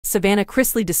Savannah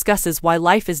Chrisley discusses why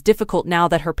life is difficult now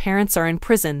that her parents are in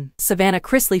prison. Savannah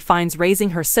Chrisley finds raising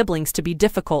her siblings to be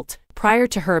difficult. Prior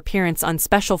to her appearance on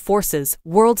Special Forces,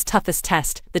 World's Toughest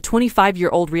Test, the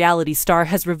 25-year-old reality star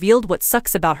has revealed what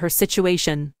sucks about her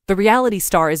situation. The reality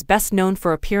star is best known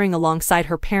for appearing alongside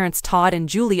her parents Todd and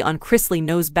Julie on Chrisley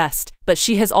Knows Best, but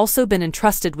she has also been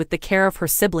entrusted with the care of her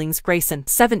siblings Grayson,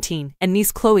 17, and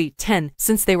niece Chloe, 10,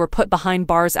 since they were put behind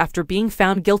bars after being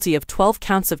found guilty of 12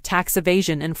 counts of tax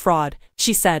evasion and fraud.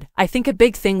 She said, "I think a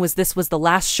big thing was this was the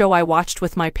last show I watched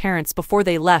with my parents before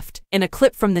they left." In a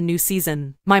clip from the new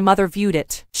season, "My mother viewed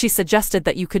it. She suggested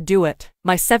that you could do it.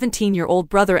 My 17-year-old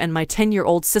brother and my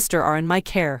 10-year-old sister are in my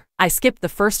care. I skipped the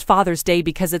first Father's Day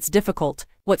because it's difficult.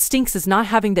 What stinks is not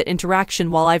having that interaction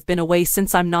while I've been away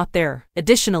since I'm not there."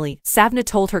 Additionally, Savannah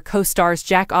told her co-stars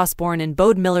Jack Osborne and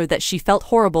Bode Miller that she felt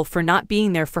horrible for not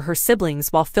being there for her siblings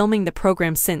while filming the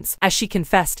program since, as she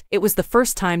confessed, it was the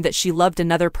first time that she loved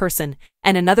another person,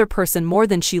 and another person more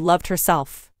than she loved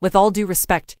herself. "With all due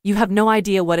respect, you have no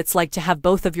idea what it's like to have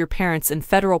both of your parents in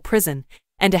federal prison,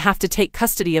 and to have to take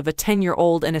custody of a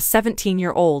 10-year-old and a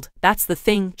 17-year-old, that's the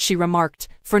thing," she remarked.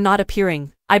 For not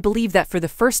appearing, "I believe that for the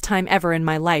first time ever in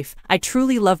my life, I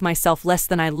truly love myself less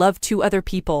than I love two other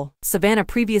people." Savannah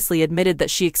previously admitted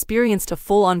that she experienced a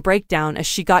full-on breakdown as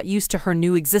she got used to her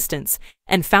new existence,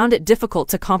 and found it difficult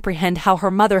to comprehend how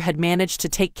her mother had managed to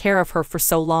take care of her for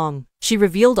so long. She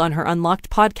revealed on her Unlocked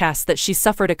podcast that she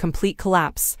suffered a complete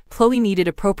collapse. "Chloe needed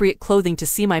appropriate clothing to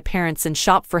see my parents and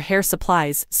shop for hair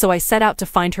supplies, so I set out to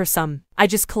find her some. I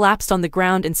just collapsed on the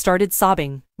ground and started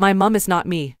sobbing. My mom is not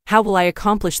me. How will I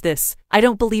accomplish this? I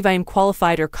don't believe I am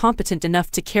qualified or competent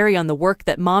enough to carry on the work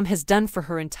that mom has done for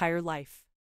her entire life."